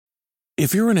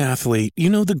If you're an athlete, you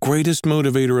know the greatest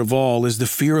motivator of all is the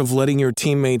fear of letting your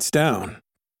teammates down.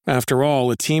 After all,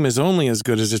 a team is only as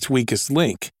good as its weakest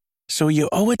link. So you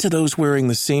owe it to those wearing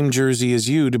the same jersey as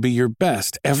you to be your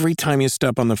best every time you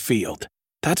step on the field.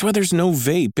 That's why there's no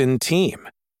vape in team.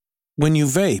 When you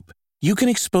vape, you can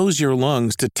expose your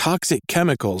lungs to toxic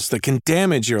chemicals that can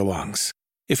damage your lungs.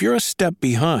 If you're a step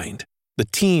behind, the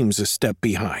team's a step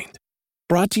behind.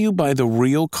 Brought to you by The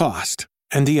Real Cost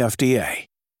and the FDA.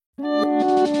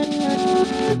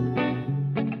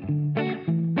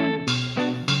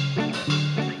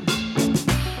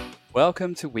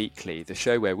 Welcome to Weekly, the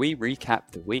show where we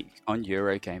recap the week on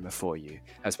Eurogamer for you,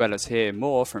 as well as hear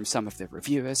more from some of the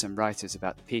reviewers and writers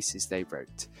about the pieces they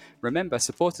wrote. Remember,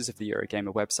 supporters of the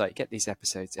Eurogamer website get these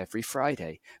episodes every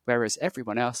Friday, whereas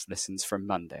everyone else listens from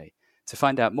Monday. To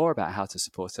find out more about how to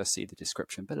support us, see the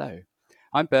description below.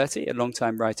 I'm Bertie, a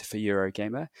long-time writer for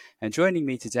Eurogamer, and joining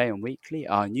me today on Weekly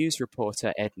are news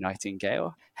reporter Ed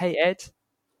Nightingale. Hey, Ed.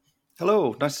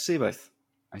 Hello, nice to see you both.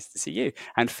 Nice to see you.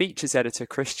 And features editor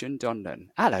Christian Donlan.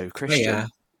 Hello, Christian. Hey,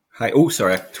 hi. Oh,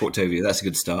 sorry, I talked over you. That's a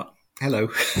good start. Hello.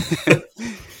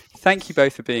 Thank you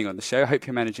both for being on the show. I hope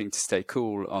you're managing to stay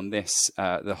cool on this,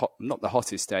 not the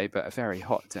hottest day, but a very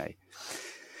hot day.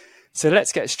 So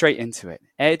let's get straight into it.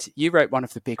 Ed, you wrote one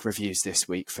of the big reviews this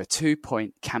week for 2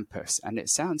 Point Campus, and it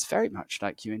sounds very much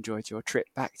like you enjoyed your trip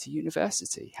back to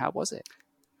university. How was it?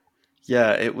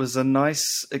 Yeah, it was a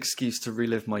nice excuse to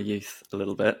relive my youth a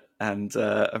little bit and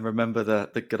remember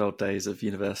the good old days of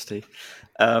university.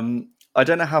 I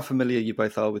don't know how familiar you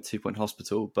both are with 2 Point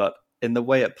Hospital, but in the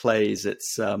way it plays,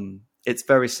 it's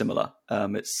very similar.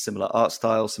 It's similar art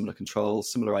style, similar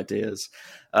controls, similar ideas,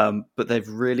 but they've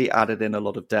really added in a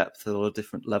lot of depth, a lot of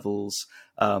different levels,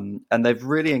 and they've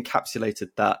really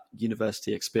encapsulated that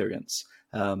university experience.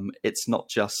 It's not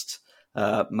just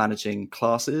managing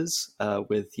classes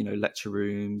with lecture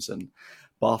rooms and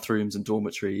bathrooms and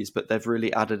dormitories, but they've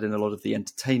really added in a lot of the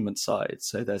entertainment side.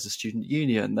 So there's a student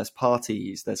union, there's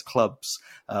parties, there's clubs,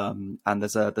 and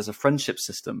there's a friendship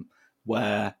system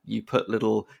where you put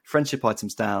little friendship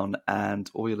items down, and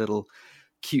all your little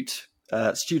cute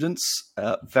students,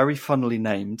 very funnily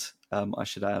named, I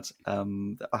should add.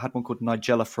 I had one called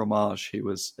Nigella Fromage, who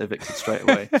was evicted straight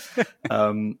away.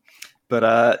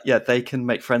 But they can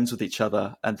make friends with each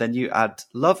other, and then you add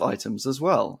love items as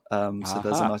well. So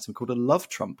there's an item called a love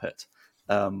trumpet,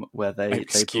 where they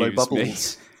blow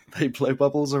bubbles. They blow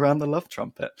bubbles around the love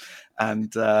trumpet,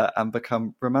 and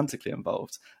become romantically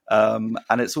involved. And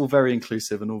it's all very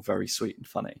inclusive and all very sweet and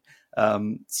funny.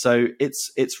 So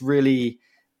it's really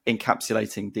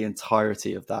encapsulating the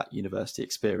entirety of that university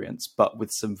experience, but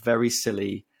with some very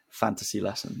silly fantasy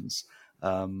lessons.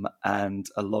 And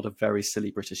a lot of very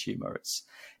silly British humour.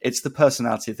 It's the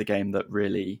personality of the game that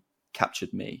really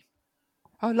captured me.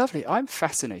 Oh, lovely. I'm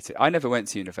fascinated. I never went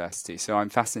to university, so I'm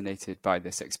fascinated by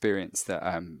this experience that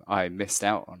I missed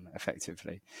out on,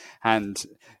 effectively. And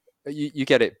you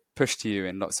get it pushed to you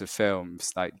in lots of films,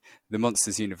 like The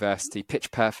Monsters University, Pitch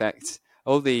Perfect,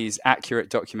 all these accurate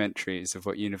documentaries of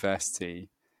what university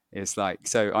is like.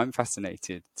 So I'm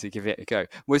fascinated to give it a go.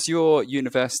 Was your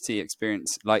university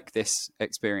experience like this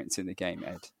experience in the game,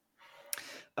 Ed?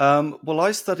 Well,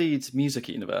 I studied music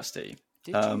at university.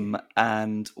 Did you?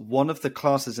 And one of the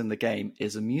classes in the game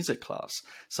is a music class.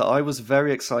 So I was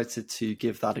very excited to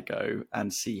give that a go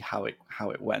and see how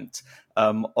it went.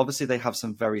 Obviously, they have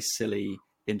some very silly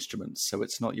instruments, so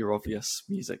it's not your obvious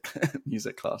music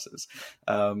classes,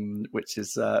 which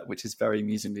is very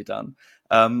amusingly done.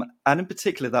 And in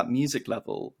particular, that music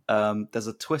level, there's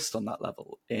a twist on that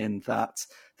level in that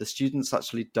the students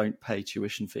actually don't pay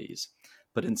tuition fees,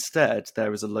 but instead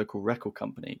there is a local record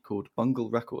company called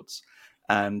Bungle Records.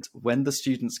 And when the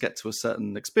students get to a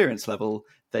certain experience level,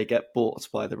 they get bought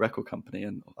by the record company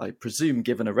and I presume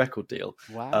given a record deal.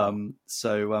 Wow.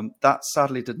 So that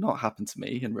sadly did not happen to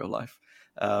me in real life.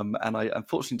 And I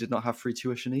unfortunately did not have free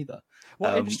tuition either.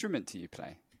 What instrument do you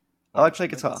play? I play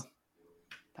guitar.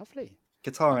 Lovely.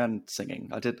 Guitar and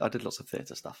singing. I did lots of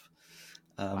theatre stuff.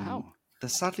 Wow.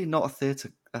 There's sadly not a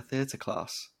theatre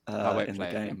class in the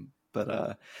game,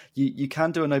 but you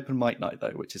can do an open mic night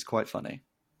though, which is quite funny.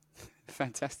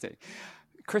 Fantastic.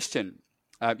 Christian,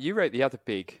 you wrote the other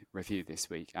big review this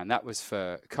week, and that was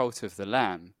for Cult of the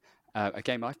Lamb, a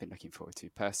game I've been looking forward to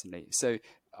personally. So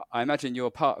I imagine you're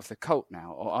part of the cult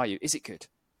now, or are you? Is it good?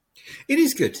 It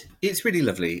is good. It's really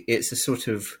lovely. It's a sort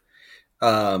of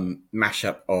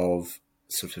mashup of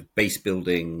sort of base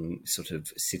building, sort of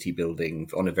city building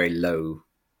on a very low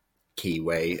key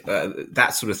way.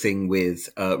 That sort of thing with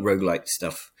roguelike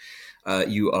stuff.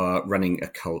 You are running a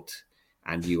cult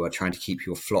and you are trying to keep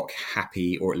your flock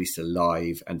happy, or at least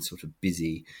alive and sort of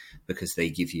busy, because they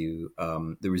give you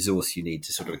the resource you need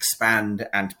to sort of expand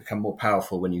and to become more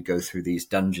powerful when you go through these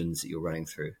dungeons that you're running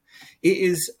through. It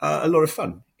is a lot of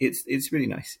fun. It's really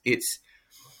nice.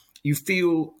 You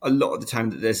feel a lot of the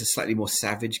time that there's a slightly more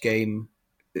savage game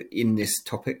in this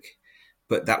topic,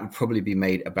 but that would probably be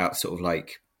made about sort of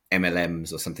like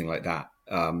MLMs or something like that.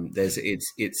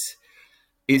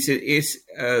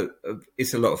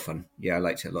 It's a lot of fun. Yeah, I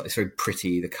liked it a lot. It's very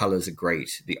pretty. The colors are great.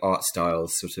 The art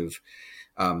styles sort of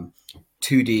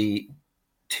 2D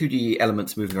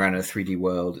elements moving around in a 3D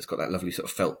world. It's got that lovely sort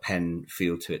of felt pen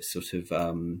feel to it. Sort of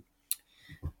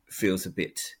feels a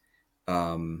bit.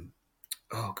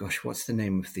 Oh gosh, what's the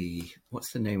name of the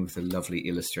lovely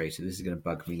illustrator? This is going to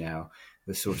bug me now.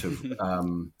 The sort of do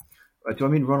I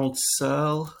mean Ronald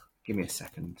Searle? Give me a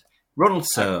second. Ronald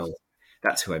Searle.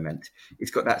 That's who I meant.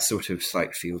 It's got that sort of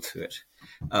slight feel to it.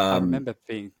 I remember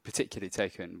being particularly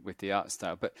taken with the art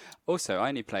style, but also I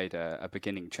only played a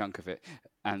beginning chunk of it,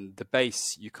 and the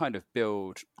base, you kind of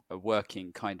build a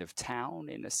working kind of town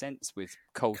in a sense with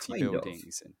culty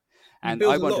buildings. And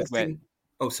I wondered where...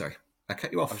 Oh, sorry. I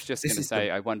cut you off. I was just going to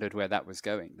say, I wondered where that was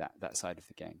going, that side of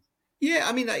the game. Yeah,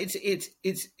 I mean,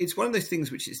 it's one of those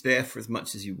things which is there for as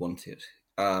much as you want it.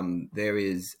 There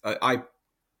is, I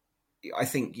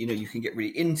think, you can get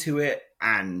really into it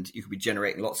and you can be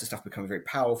generating lots of stuff, becoming very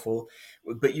powerful,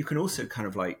 but you can also kind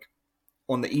of like,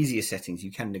 on the easier settings,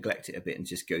 you can neglect it a bit and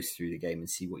just go through the game and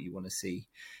see what you want to see.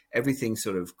 Everything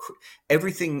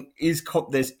is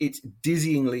it's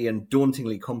dizzyingly and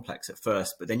dauntingly complex at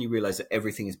first, but then you realize that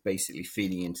everything is basically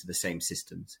feeding into the same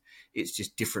systems. It's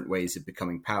just different ways of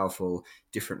becoming powerful,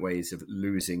 different ways of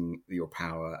losing your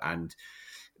power, and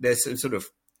there's some sort of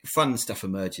fun stuff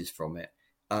emerges from it.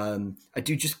 I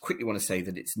do just quickly want to say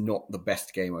that it's not the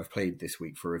best game I've played this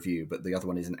week for review, but the other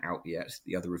one isn't out yet.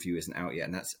 The other review isn't out yet,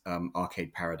 and that's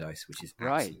Arcade Paradise, which is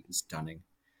absolutely stunning.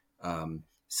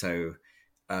 So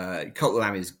Cult of the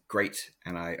Lamb is great,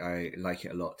 and I like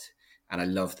it a lot. And I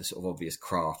love the sort of obvious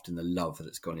craft and the love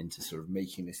that's gone into sort of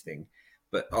making this thing.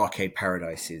 But Arcade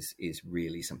Paradise is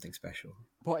really something special.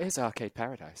 What is Arcade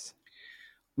Paradise?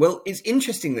 Well, it's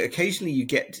interesting that occasionally you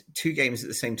get two games at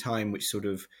the same time, which sort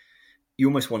of... You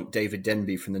almost want David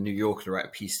Denby from the New Yorker to write a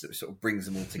piece that sort of brings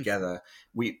them all together.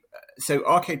 So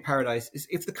Arcade Paradise,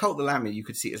 if the Cult of the Lamb, you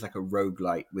could see it as like a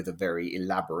roguelite with a very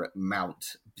elaborate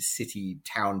city,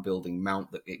 town building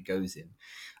mount that it goes in.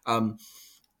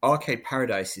 Arcade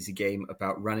Paradise is a game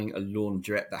about running a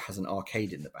laundrette that has an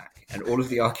arcade in the back. And all of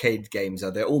the arcade games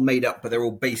they're all made up, but they're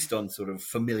all based on sort of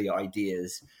familiar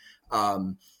ideas.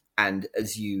 And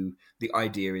the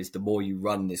idea is the more you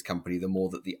run this company, the more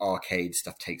that the arcade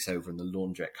stuff takes over and the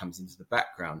laundrette comes into the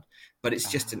background. But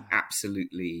it's just an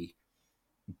absolutely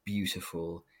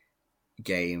beautiful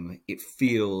game. It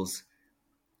feels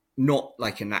not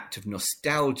like an act of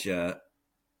nostalgia,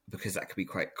 because that could be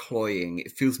quite cloying.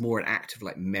 It feels more an act of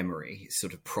like memory,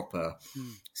 sort of proper,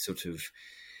 sort of,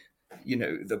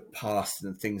 the past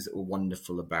and things that were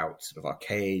wonderful about sort of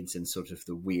arcades and sort of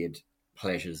the weird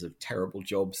pleasures of terrible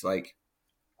jobs. Like,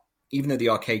 even though the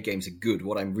arcade games are good,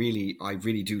 what I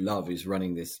really do love is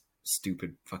running this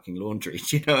stupid fucking laundry.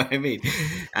 Do you know what I mean?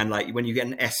 And like when you get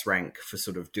an S rank for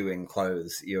sort of doing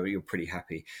clothes, you're pretty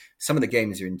happy. Some of the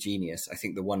games are ingenious. I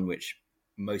think the one which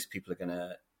most people are going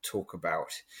to talk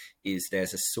about is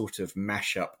there's a sort of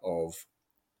mashup of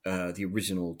the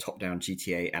original top-down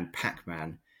GTA and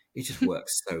Pac-Man. It just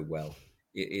works so well.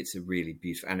 It's a really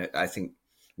beautiful, and I think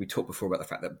we talked before about the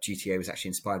fact that GTA was actually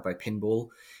inspired by pinball,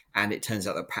 and it turns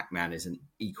out that Pac-Man is an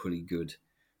equally good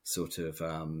sort of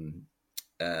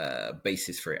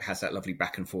basis for it. It has that lovely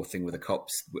back and forth thing with the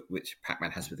cops, which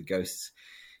Pac-Man has with the ghosts.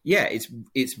 Yeah,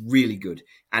 it's really good.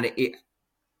 And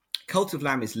Cult of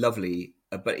Lamb is lovely,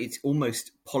 but it's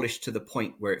almost polished to the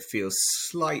point where it feels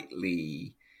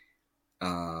slightly...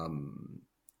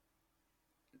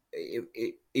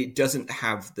 It doesn't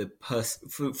have the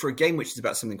for a game which is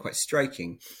about something quite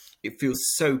striking. It feels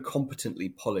so competently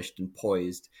polished and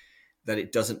poised that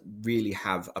it doesn't really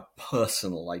have a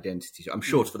personal identity. I'm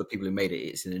sure for the people who made it,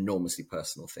 it's an enormously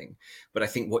personal thing. But I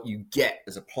think what you get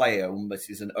as a player almost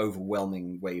is an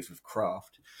overwhelming wave of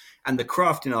craft. And the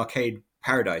craft in Arcade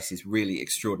Paradise is really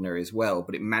extraordinary as well,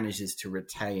 but it manages to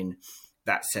retain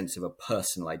that sense of a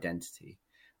personal identity.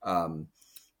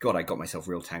 God, I got myself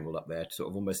real tangled up there, sort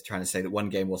of almost trying to say that one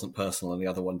game wasn't personal and the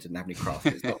other one didn't have any craft.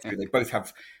 It's not true. They both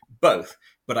have both,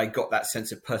 but I got that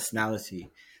sense of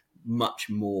personality much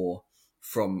more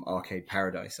from Arcade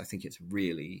Paradise. I think it's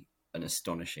really an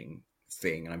astonishing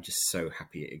thing, and I'm just so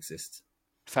happy it exists.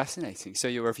 Fascinating. So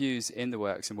your review's in the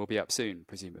works and will be up soon,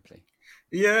 presumably.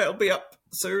 Yeah, it'll be up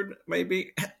soon,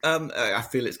 maybe. I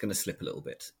feel it's going to slip a little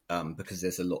bit because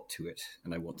there's a lot to it,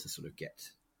 and I want to sort of get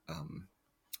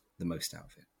the most out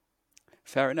of it.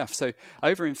 Fair enough. So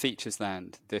over in Features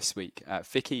Land this week,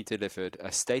 Vicky delivered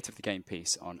a state of the game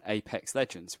piece on Apex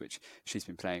Legends, which she's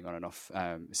been playing on and off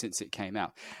since it came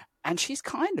out. And she's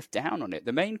kind of down on it.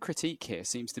 The main critique here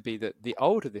seems to be that the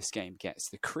older this game gets,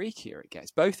 the creakier it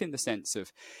gets, both in the sense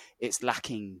of it's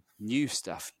lacking new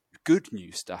stuff, good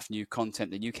new stuff, new content.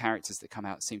 The new characters that come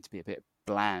out seem to be a bit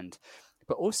bland,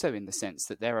 but also in the sense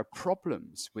that there are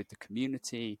problems with the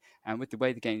community and with the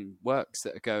way the game works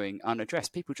that are going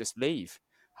unaddressed. People just leave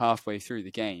halfway through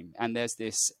the game. And there's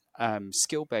this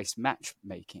skill-based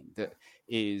matchmaking that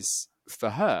is, for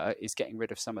her, is getting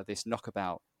rid of some of this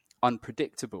knockabout,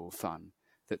 unpredictable fun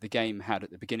that the game had at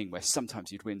the beginning, where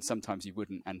sometimes you'd win, sometimes you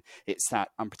wouldn't. And it's that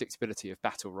unpredictability of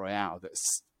Battle Royale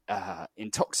that's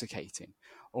intoxicating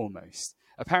almost.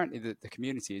 Apparently the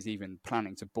community is even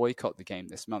planning to boycott the game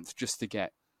this month just to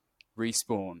get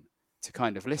Respawn to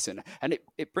kind of listen. And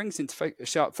it brings into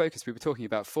sharp focus. We were talking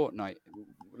about Fortnite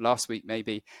last week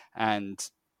maybe, and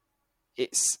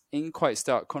it's in quite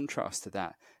stark contrast to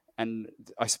that. And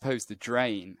I suppose the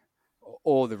drain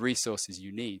or the resources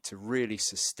you need to really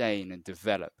sustain and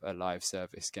develop a live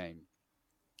service game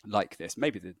like this.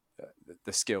 Maybe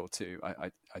the skill too.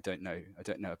 I don't know. I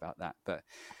don't know about that, but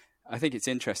I think it's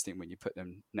interesting when you put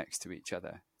them next to each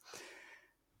other.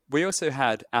 We also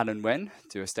had Alan Wen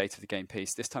do a state of the game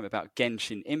piece, this time about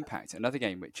Genshin Impact, another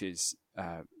game which is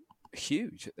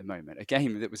huge at the moment, a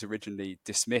game that was originally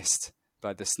dismissed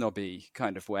by the snobby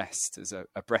kind of West as a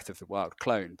Breath of the Wild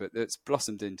clone, but that's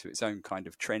blossomed into its own kind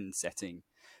of trend-setting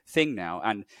thing now.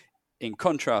 And in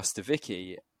contrast to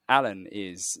Vicky, Alan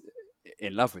is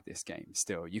in love with this game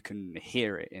still. You can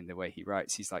hear it in the way he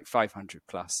writes. He's like 500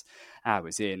 plus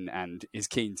hours in and is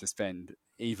keen to spend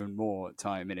even more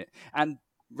time in it. And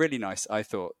really nice, I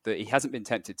thought, that he hasn't been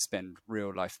tempted to spend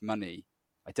real life money,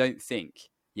 I don't think,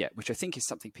 yet, which I think is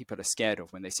something people are scared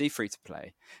of when they see free to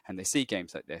play and they see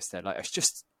games like this. They're like, it's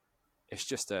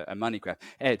just a money grab.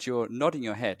 Ed, you're nodding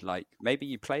your head like maybe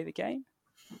you play the game?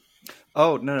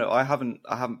 Oh no, I haven't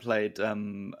played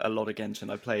a lot of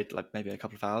Genshin. I played like maybe a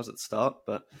couple of hours at the start,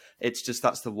 but it's just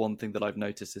that's the one thing that I've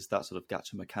noticed is that sort of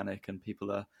gacha mechanic, and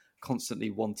people are constantly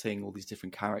wanting all these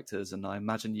different characters, and I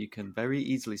imagine you can very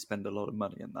easily spend a lot of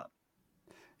money in that.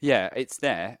 Yeah, it's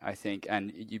there, I think,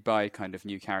 and you buy kind of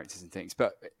new characters and things,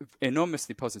 but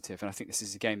enormously positive, and I think this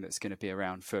is a game that's going to be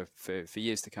around for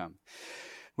years to come.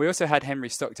 We also had Henry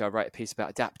Stockdale write a piece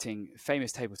about adapting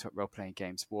famous tabletop role-playing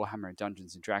games, Warhammer and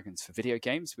Dungeons and Dragons, for video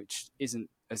games, which isn't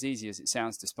as easy as it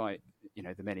sounds, despite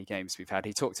the many games we've had.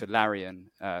 He talked to Larian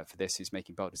for this, who's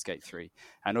making Baldur's Gate 3,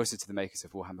 and also to the makers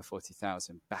of Warhammer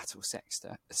 40,000, Battle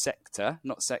Sector,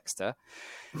 not Sexter.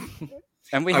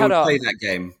 And we had play that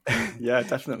game. Yeah,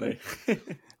 definitely.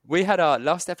 We had our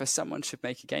last ever Someone Should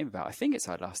Make a Game About. I think it's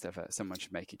our last ever Someone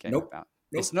Should Make a Game about.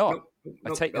 It's not.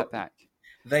 I take that back.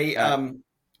 They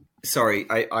sorry,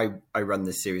 I run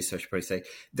this series, so I should probably say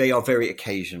they are very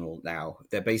occasional now.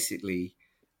 They're basically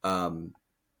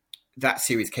that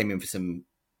series came in for some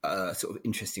sort of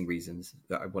interesting reasons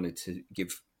that I wanted to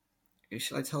give.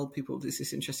 Should I tell people this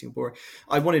is interesting or boring?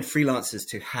 I wanted freelancers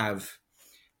to have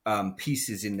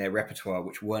pieces in their repertoire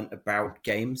which weren't about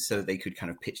games, so they could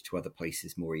kind of pitch to other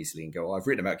places more easily and go, I've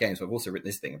written about games, but I've also written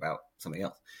this thing about something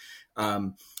else.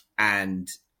 And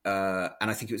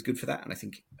I think it was good for that, and I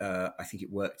think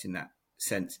it worked in that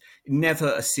sense.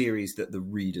 Never a series that the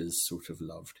readers sort of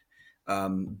loved,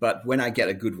 but when I get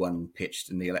a good one pitched,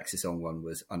 and the Alexis Ong one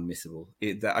was unmissable,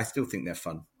 I still think they're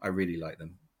fun. I really like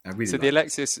them. The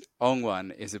Alexis Ong one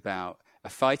is about a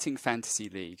fighting fantasy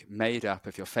league made up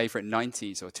of your favorite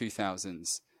 90s or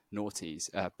 2000s noughties,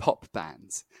 pop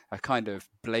bands, a kind of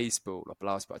blazeball or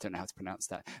blastball, I don't know how to pronounce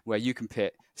that, where you can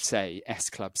pit, say, S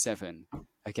Club 7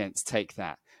 against Take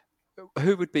That.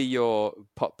 Who would be your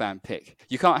pop band pick?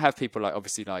 You can't have people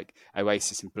obviously like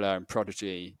Oasis and Blur and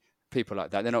Prodigy, people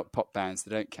like that. They're not pop bands,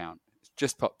 they don't count.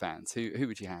 Just pop bands. Who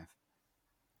would you have?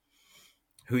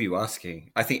 Who are you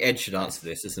asking? I think Ed should answer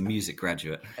this as a music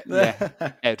graduate. Yeah,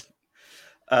 Ed.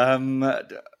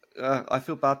 I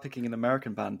feel bad picking an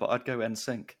American band, but I'd go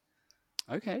NSYNC.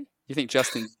 Okay. You think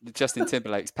Justin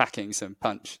Timberlake's packing some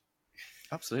punch?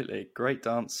 Absolutely. Great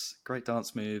dance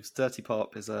moves. Dirty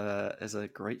Pop is a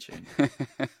great tune.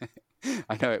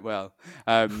 I know it well.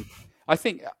 I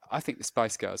think the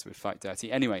Spice Girls would fight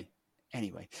dirty. Anyway.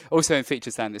 Also in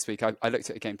Features Land this week, I looked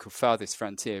at a game called Farthest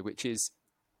Frontier, which is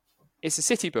it's a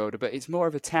city builder, but it's more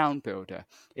of a town builder.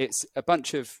 It's a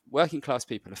bunch of working class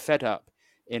people are fed up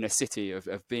in a city of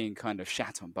being kind of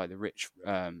shat on by the rich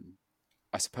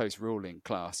I suppose, ruling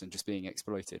class and just being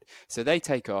exploited. So they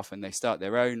take off and they start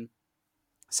their own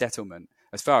settlement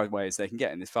as far away as they can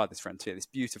get in this farthest frontier, this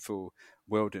beautiful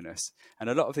wilderness. And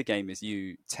a lot of the game is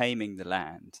you taming the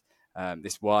land,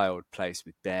 this wild place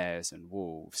with bears and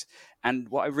wolves. And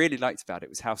what I really liked about it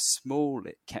was how small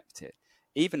it kept it.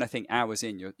 Even I think hours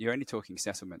in, you're only talking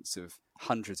settlements of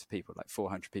hundreds of people, like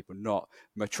 400 people, not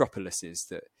metropolises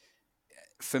that,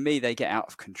 for me, they get out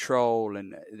of control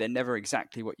and they're never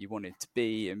exactly what you wanted to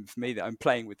be. And for me, that I'm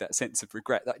playing with that sense of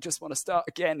regret that I just want to start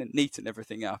again and neaten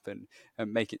everything up and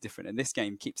make it different. And this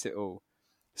game keeps it all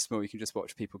small. You can just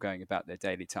watch people going about their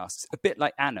daily tasks, a bit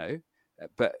like Anno,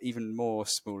 but even more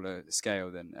smaller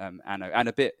scale than Anno, and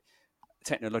a bit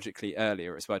technologically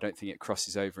earlier as well. I don't think it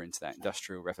crosses over into that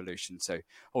industrial revolution, so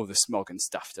all the smog and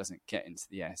stuff doesn't get into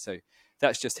the air. So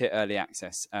that's just hit early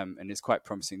access and is quite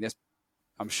promising.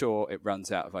 I'm sure it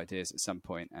runs out of ideas at some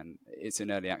point, and it's in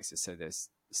early access, so there's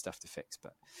stuff to fix.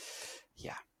 But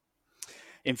yeah,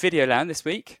 in Videoland this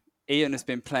week, Ian has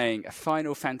been playing a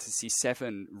Final Fantasy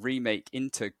VII Remake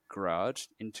Intergrade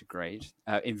in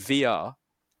VR,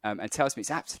 and tells me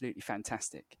it's absolutely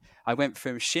fantastic. I went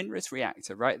from Shinra's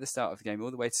reactor right at the start of the game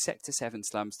all the way to Sector 7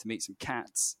 slums to meet some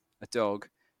cats, a dog,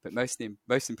 but most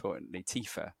importantly,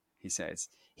 Tifa, he says.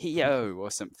 Heo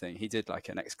or something. He did like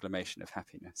an exclamation of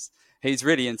happiness. He's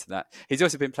really into that. He's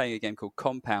also been playing a game called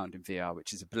Compound in VR,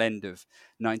 which is a blend of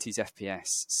 90s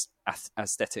FPS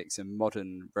aesthetics and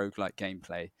modern roguelike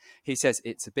gameplay. He says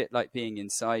it's a bit like being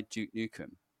inside Duke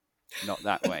Nukem. Not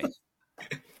that way.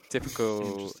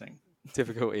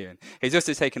 Typical Ian. He's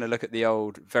also taken a look at the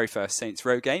old very first Saints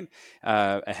Row game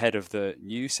ahead of the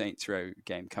new Saints Row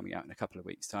game coming out in a couple of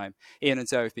weeks' time. Ian and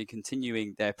Zoe have been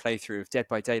continuing their playthrough of Dead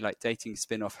by Daylight dating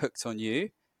spin-off Hooked on You,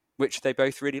 which they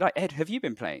both really like. Ed, have you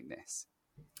been playing this?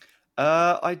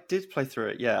 I did play through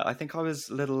it, yeah. I think I was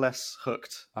a little less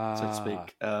hooked, so to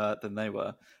speak, than they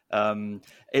were.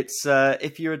 It's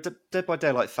if you're a Dead by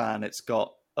Daylight fan, it's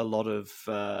got a lot of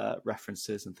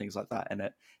references and things like that in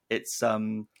it. It's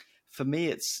for me,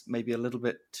 it's maybe a little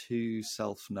bit too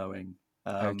self-knowing.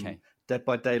 Okay. Dead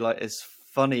by Daylight is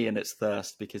funny in its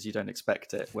thirst because you don't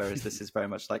expect it, whereas this is very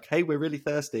much like, hey, we're really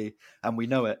thirsty and we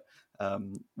know it,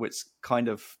 which kind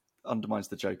of undermines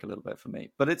the joke a little bit for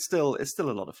me. But it's still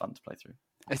a lot of fun to play through.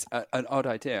 It's an odd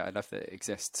idea. I love that it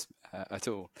exists at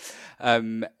all.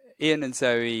 Ian and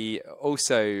Zoe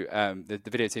also, the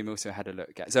video team also had a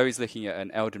look at, Zoe's looking at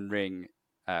an Elden Ring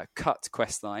cut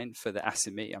quest line for the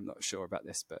Asami. I'm not sure about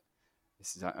this, but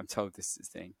I'm told this is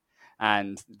the thing.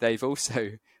 And they've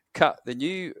also cut the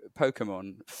new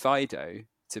Pokemon Fido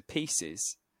to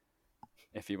pieces,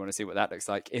 if you want to see what that looks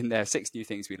like, in their 6 new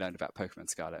things we learned about Pokemon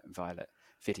Scarlet and Violet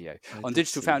video. On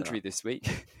Digital Foundry this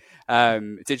week,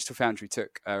 Digital Foundry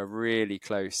took a really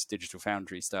close Digital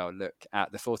Foundry style look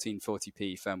at the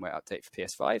 1440p firmware update for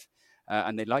PS5,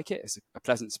 and they like it. It's a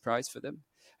pleasant surprise for them,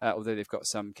 although they've got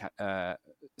some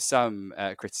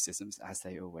criticisms, as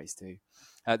they always do.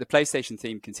 The PlayStation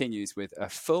theme continues with a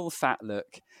full fat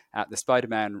look at the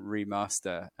Spider-Man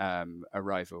remaster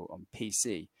arrival on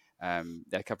PC.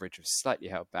 Their coverage was slightly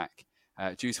held back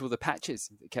due to all the patches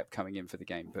that kept coming in for the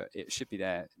game, but it should be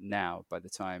there now by the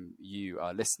time you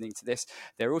are listening to this.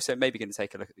 They're also maybe going to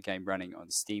take a look at the game running on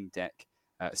Steam Deck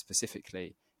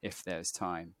specifically, if there's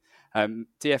time.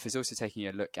 DF is also taking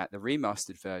a look at the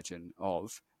remastered version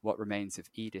of What Remains of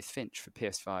Edith Finch for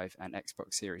PS5 and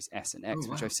Xbox Series S and X,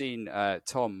 which I've seen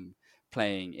Tom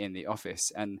playing in the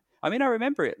office. And I mean, I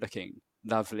remember it looking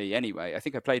lovely anyway. I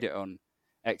think I played it on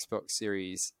Xbox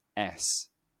Series S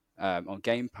on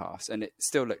Game Pass, and it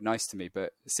still looked nice to me,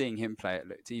 but seeing him play it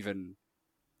looked even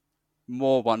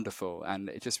more wonderful, and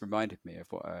it just reminded me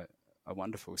of what a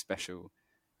wonderful, special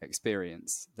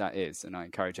experience that is. And I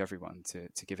encourage everyone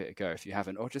to give it a go if you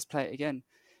haven't, or just play it again,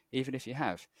 even if you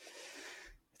have.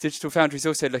 Digital Foundry is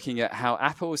also looking at how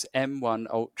Apple's M1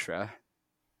 Ultra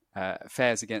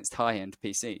fares against high-end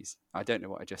PCs. I don't know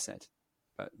what I just said,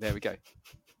 but there we go.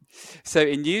 So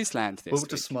in Newsland this week... We'll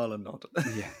just smile and nod.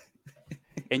 Yeah.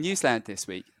 In Newsland this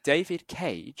week, David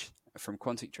Cage from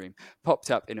Quantic Dream popped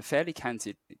up in a fairly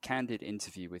candid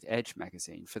interview with Edge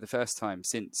magazine for the first time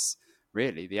since,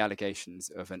 really, the allegations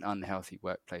of an unhealthy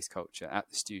workplace culture at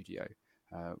the studio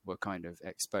were kind of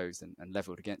exposed and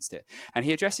levelled against it. And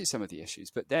he addresses some of the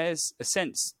issues, but there's a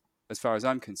sense, as far as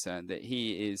I'm concerned, that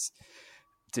he is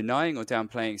denying or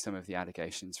downplaying some of the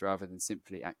allegations rather than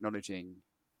simply acknowledging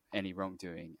any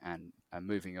wrongdoing and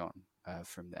moving on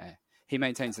from there. He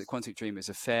maintains that Quantic Dream is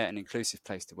a fair and inclusive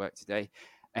place to work today.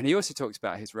 And he also talks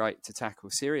about his right to tackle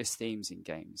serious themes in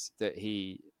games that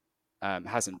he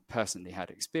hasn't personally had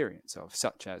experience of,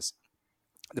 such as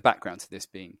the background to this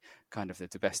being kind of the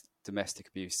domestic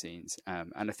abuse scenes,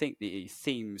 and I think the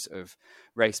themes of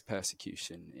race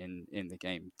persecution in the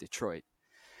game Detroit.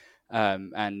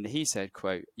 And he said,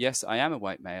 quote, "Yes, I am a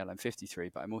white male. I'm 53,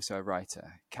 but I'm also a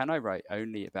writer. Can I write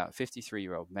only about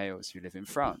 53-year-old males who live in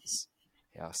France?"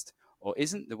 He asked. "Or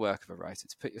isn't the work of a writer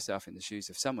to put yourself in the shoes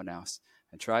of someone else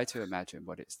and try to imagine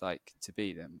what it's like to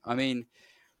be them?" I mean,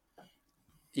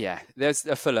 yeah, there's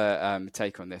a fuller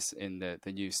take on this in the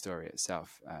news story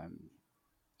itself.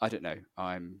 I don't know.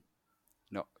 I'm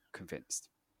not convinced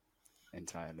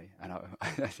entirely, and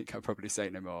I think I'll probably say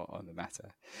no more on the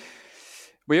matter.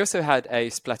 We also had a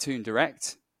Splatoon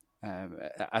Direct,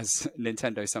 as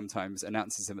Nintendo sometimes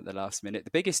announces them at the last minute.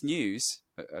 The biggest news,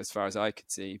 as far as I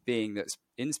could see, being that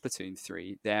in Splatoon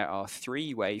 3, there are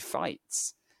 3-way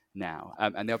fights now,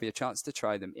 and there'll be a chance to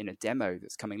try them in a demo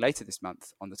that's coming later this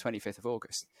month on the 25th of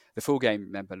August. The full game,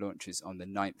 remember, launches on the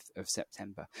 9th of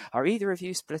September. Are either of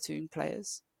you Splatoon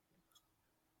players?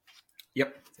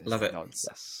 Yep, love it. Nods.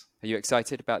 Yes. Are you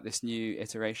excited about this new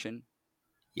iteration?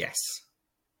 Yes.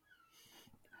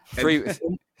 Free-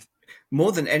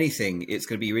 More than anything, it's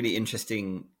going to be really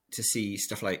interesting to see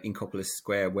stuff like Inkopolis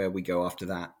Square, where we go after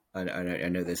that. I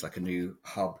know there's like a new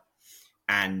hub,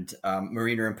 and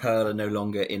Marina and Pearl are no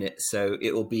longer in it, so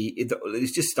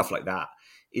it's just stuff like that.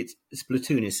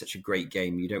 Splatoon is such a great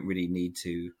game. You don't really need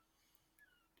to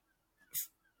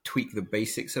tweak the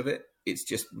basics of it. It's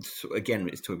just, again,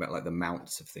 it's talking about like the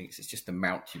mounts of things. It's just the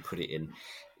mount you put it in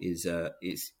is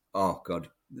oh god,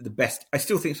 the best. I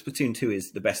still think Splatoon 2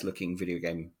 is the best looking video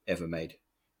game ever made.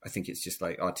 I think it's just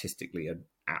like artistically an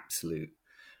absolute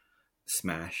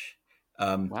smash.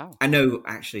 Wow. I know,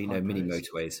 actually, Mini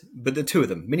Motorways, but the two of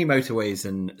them, Mini Motorways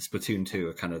and Splatoon 2,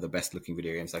 are kind of the best looking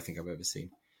video games I think I've ever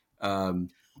seen.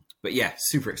 But yeah,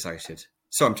 super excited.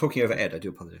 So I'm talking over Ed. I do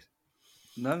apologize.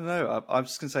 No. I'm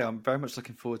just going to say I'm very much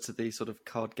looking forward to the sort of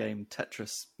card game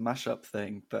Tetris mashup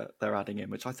thing that they're adding in,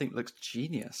 which I think looks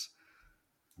genius.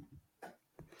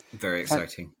 Very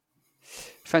exciting.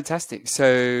 Fantastic.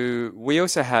 So we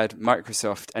also had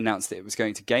Microsoft announce that it was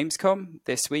going to Gamescom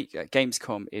this week.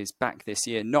 Gamescom is back this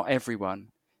year. Not everyone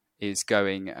is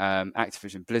going.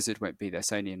 Activision Blizzard won't be there.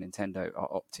 Sony and Nintendo are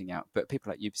opting out. But people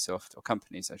like Ubisoft, or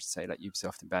companies, I should say, like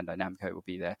Ubisoft and Bandai Namco will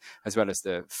be there, as well as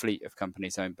the fleet of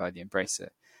companies owned by the Embracer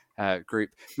group.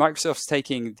 Microsoft's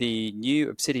taking the new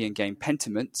Obsidian game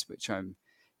Pentiment, which I'm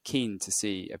keen to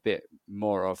see a bit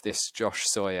more of, this Josh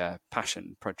Sawyer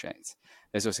passion project.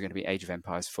 There's also going to be Age of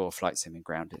Empires 4, Flight Sim and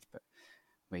Grounded, but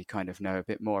we kind of know a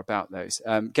bit more about those.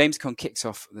 Gamescom kicks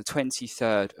off the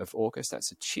 23rd of August.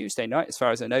 That's a Tuesday night, as far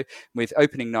as I know, with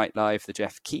opening night live, the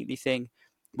Jeff Keighley thing.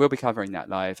 We'll be covering that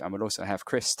live, and we'll also have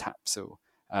Chris Tapsell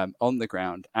on the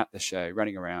ground at the show,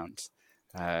 running around,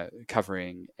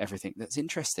 covering everything that's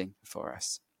interesting for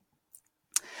us.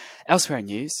 Elsewhere in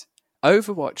news,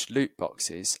 Overwatch loot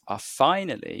boxes are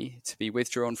finally to be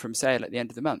withdrawn from sale at the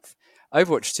end of the month.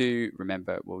 Overwatch 2,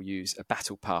 remember, will use a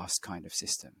battle pass kind of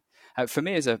system. For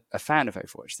me, as a fan of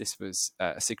Overwatch, this was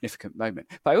a significant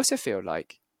moment. But I also feel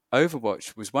like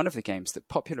Overwatch was one of the games that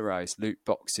popularized loot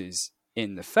boxes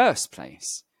in the first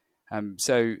place.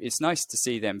 So it's nice to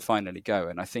see them finally go.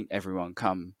 And I think everyone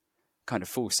come kind of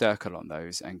full circle on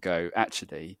those and go,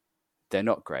 actually, they're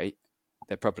not great.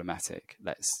 They're problematic.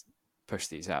 Let's push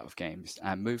these out of games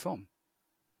and move on.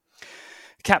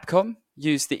 Capcom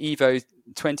used the EVO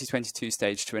 2022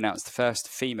 stage to announce the first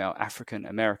female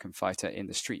African-American fighter in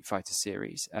the Street Fighter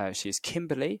series. She is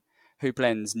Kimberly, who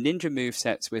blends ninja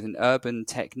movesets with an urban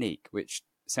technique, which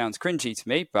sounds cringy to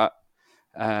me, but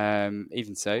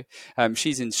even so.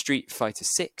 She's in Street Fighter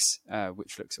 6,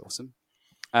 which looks awesome.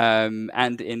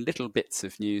 And in little bits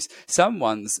of news,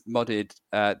 someone's modded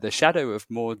the Shadow of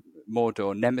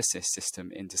Mordor Nemesis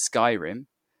system into Skyrim,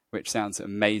 which sounds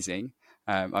amazing.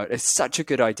 It's such a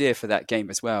good idea for that game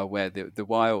as well, where the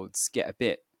wilds get a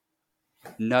bit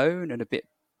known and a bit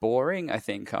boring, I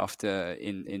think, after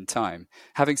in time.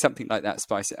 Having something like that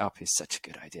spice it up is such a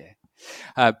good idea.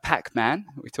 Pac-Man,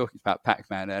 we were talking about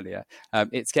Pac-Man earlier.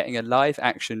 It's getting a live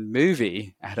action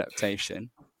movie adaptation.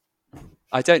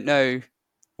 I don't know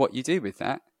what you do with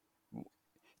that.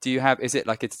 Is it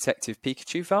like a Detective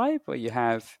Pikachu vibe, where you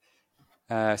have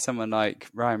someone like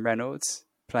Ryan Reynolds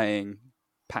playing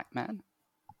Pac-Man?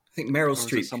 I think Meryl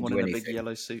Streep. Someone in a big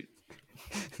yellow suit.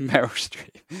 Meryl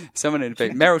Streep.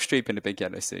 Meryl Streep in a big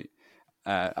yellow suit,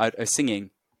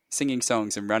 singing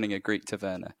songs and running a Greek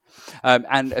taverna,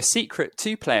 and a secret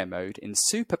 2-player mode in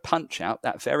Super Punch-Out,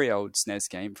 that very old SNES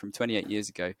game from 28 years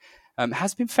ago,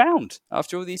 has been found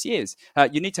after all these years.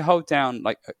 You need to hold down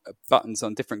buttons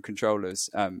on different controllers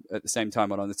at the same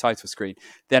time on the title screen.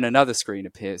 Then another screen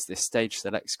appears, this stage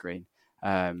select screen.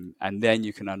 and then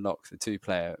you can unlock the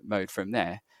 2-player mode from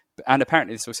there. And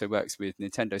apparently this also works with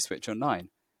Nintendo Switch Online,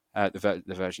 the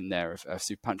version there of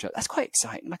Super Punch-Out. That's quite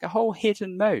exciting, like a whole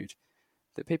hidden mode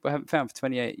that people haven't found for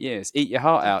 28 years. Eat your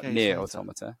heart out, Nier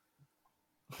Automata.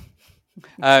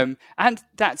 And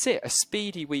that's it, a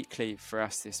speedy weekly for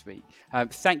us this week.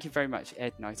 Thank you very much,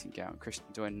 Ed Nightingale and Christian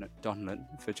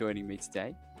Donlan, for joining me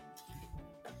today.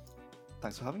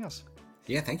 Thanks for having us.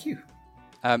 Yeah, thank you.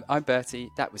 I'm Bertie,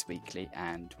 that was Weekly,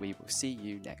 and we will see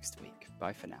you next week.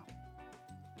 Bye for now.